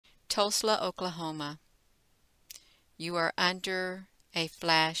Tulsa, Oklahoma. You are under a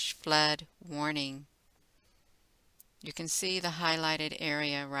flash flood warning. You can see the highlighted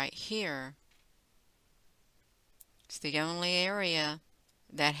area right here. It's the only area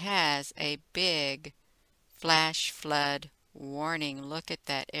that has a big flash flood warning. Look at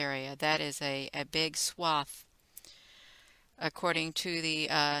that area. That is a big swath. According to the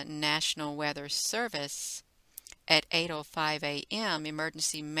National Weather Service, at 8:05 a.m.,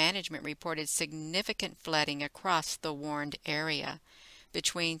 emergency management reported significant flooding across the warned area.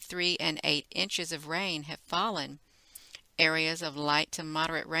 Between 3 and 8 inches of rain have fallen. Areas of light to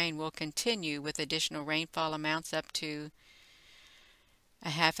moderate rain will continue, with additional rainfall amounts up to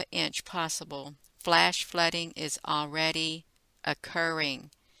a half an inch possible. Flash flooding is already occurring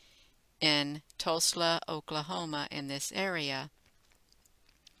in Tulsa, Oklahoma, in this area.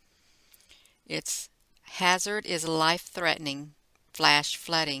 Its hazard is life-threatening flash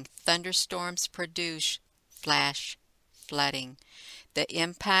flooding. Thunderstorms produce flash flooding. The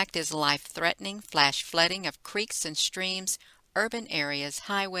impact is life-threatening flash flooding of creeks and streams, urban areas,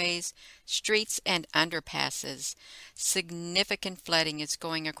 highways, streets, and underpasses. Significant flooding is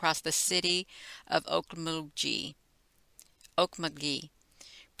going across the city of Okmulgee.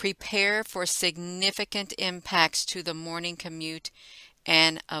 Prepare for significant impacts to the morning commute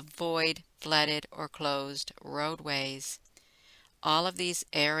and avoid flooded or closed roadways. All of these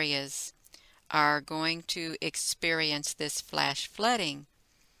areas are going to experience this flash flooding.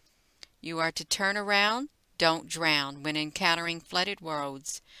 You are to turn around, don't drown when encountering flooded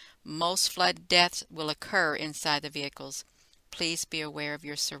roads. Most flood deaths will occur inside the vehicles. Please be aware of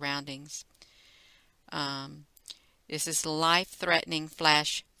your surroundings. This is life-threatening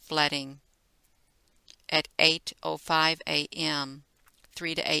flash flooding. At 8:05 a.m.,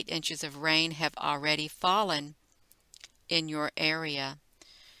 3 to 8 inches of rain have already fallen in your area.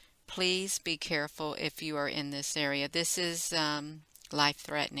 Please be careful if you are in this area. This is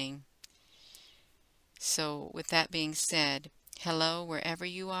life-threatening. So with that being said, hello wherever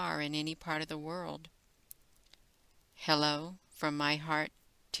you are in any part of the world. Hello from my heart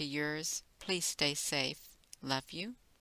to yours. Please stay safe. Love you.